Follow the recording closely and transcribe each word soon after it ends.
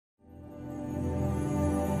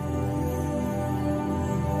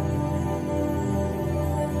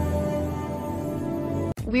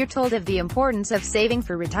We're told of the importance of saving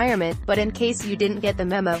for retirement, but in case you didn't get the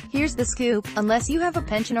memo, here's the scoop. Unless you have a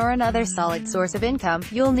pension or another solid source of income,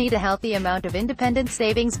 you'll need a healthy amount of independent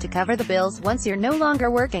savings to cover the bills once you're no longer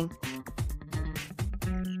working.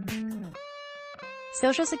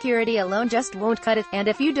 Social Security alone just won't cut it, and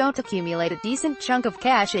if you don't accumulate a decent chunk of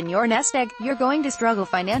cash in your nest egg, you're going to struggle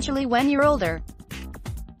financially when you're older.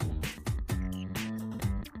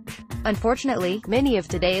 Unfortunately, many of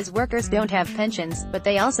today's workers don't have pensions, but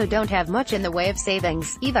they also don't have much in the way of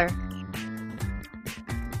savings, either.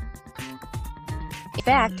 In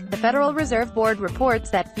fact, the Federal Reserve Board reports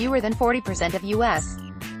that fewer than 40% of U.S.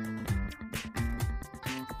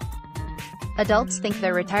 adults think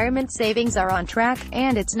their retirement savings are on track,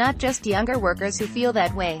 and it's not just younger workers who feel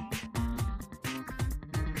that way.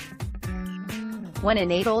 1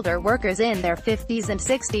 in 8 older workers in their 50s and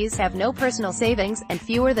 60s have no personal savings, and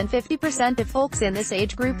fewer than 50% of folks in this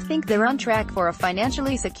age group think they're on track for a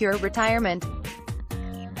financially secure retirement.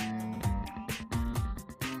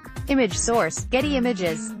 Image source: Getty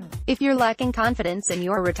Images. If you're lacking confidence in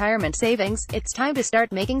your retirement savings, it's time to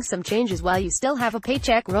start making some changes while you still have a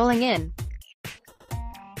paycheck rolling in.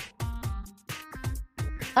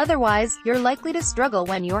 Otherwise, you're likely to struggle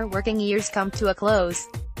when your working years come to a close.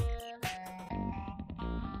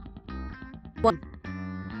 1.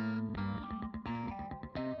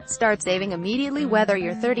 Start saving immediately whether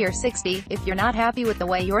you're 30 or 60. If you're not happy with the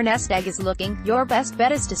way your nest egg is looking, your best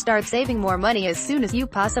bet is to start saving more money as soon as you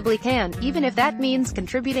possibly can, even if that means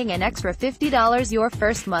contributing an extra $50 your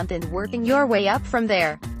first month and working your way up from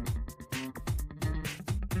there.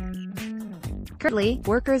 Currently,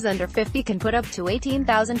 workers under 50 can put up to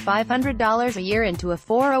 $18,500 a year into a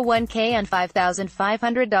 401k and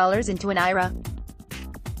 $5,500 into an IRA.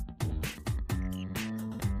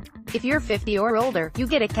 If you're 50 or older, you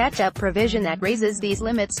get a catch-up provision that raises these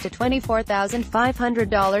limits to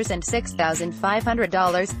 $24,500 and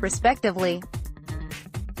 $6,500, respectively.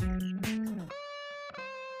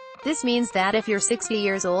 This means that if you're 60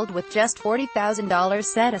 years old with just $40,000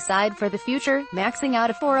 set aside for the future, maxing out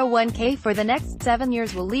a 401k for the next 7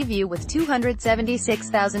 years will leave you with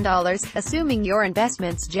 $276,000, assuming your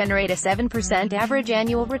investments generate a 7% average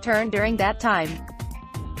annual return during that time.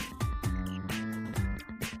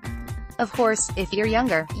 Of course, if you're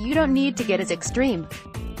younger, you don't need to get as extreme.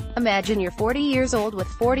 Imagine you're 40 years old with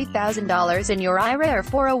 $40,000 in your IRA or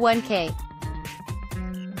 401k.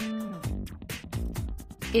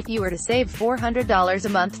 If you were to save $400 a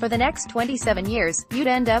month for the next 27 years, you'd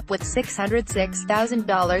end up with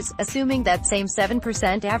 $606,000, assuming that same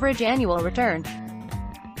 7% average annual return.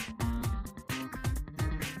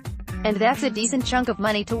 And that's a decent chunk of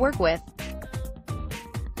money to work with.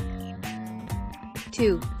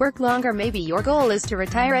 2. Work longer. Maybe your goal is to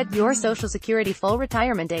retire at your Social Security full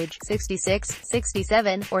retirement age, 66,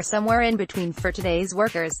 67, or somewhere in between for today's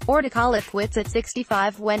workers, or to call it quits at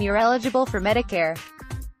 65 when you're eligible for Medicare.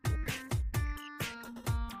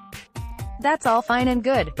 That's all fine and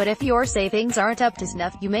good, but if your savings aren't up to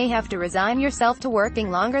snuff, you may have to resign yourself to working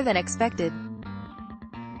longer than expected.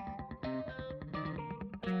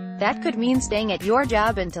 That could mean staying at your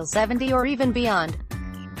job until 70 or even beyond.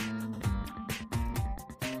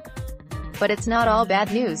 But it's not all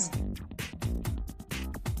bad news.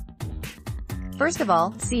 First of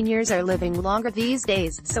all, seniors are living longer these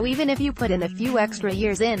days, so even if you put in a few extra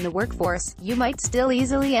years in the workforce, you might still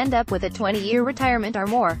easily end up with a 20-year retirement or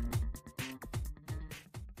more.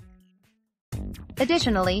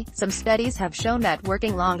 Additionally, some studies have shown that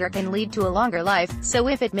working longer can lead to a longer life, so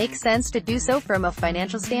if it makes sense to do so from a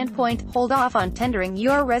financial standpoint, hold off on tendering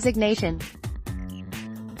your resignation.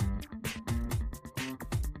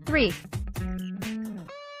 3.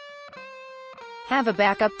 Have a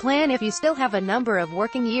backup plan. If you still have a number of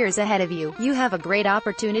working years ahead of you, you have a great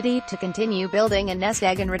opportunity to continue building a nest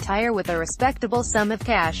egg and retire with a respectable sum of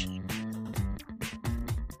cash.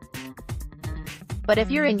 But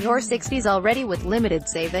if you're in your 60s already with limited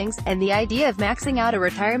savings, and the idea of maxing out a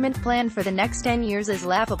retirement plan for the next 10 years is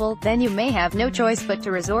laughable, then you may have no choice but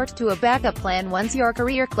to resort to a backup plan once your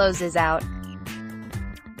career closes out.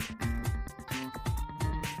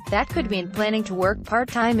 That could mean planning to work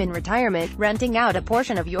part-time in retirement, renting out a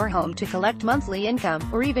portion of your home to collect monthly income,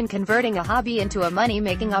 or even converting a hobby into a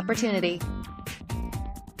money-making opportunity.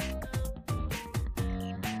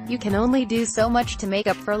 You can only do so much to make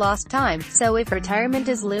up for lost time, so if retirement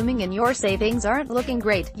is looming and your savings aren't looking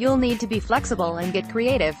great, you'll need to be flexible and get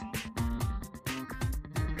creative.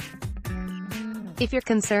 If you're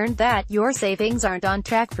concerned that your savings aren't on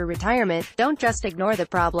track for retirement, don't just ignore the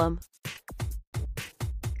problem.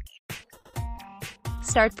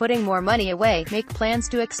 Start putting more money away, make plans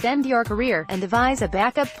to extend your career, and devise a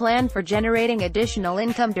backup plan for generating additional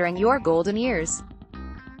income during your golden years.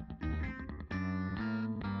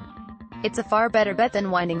 It's a far better bet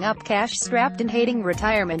than winding up cash-strapped and hating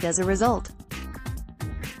retirement as a result.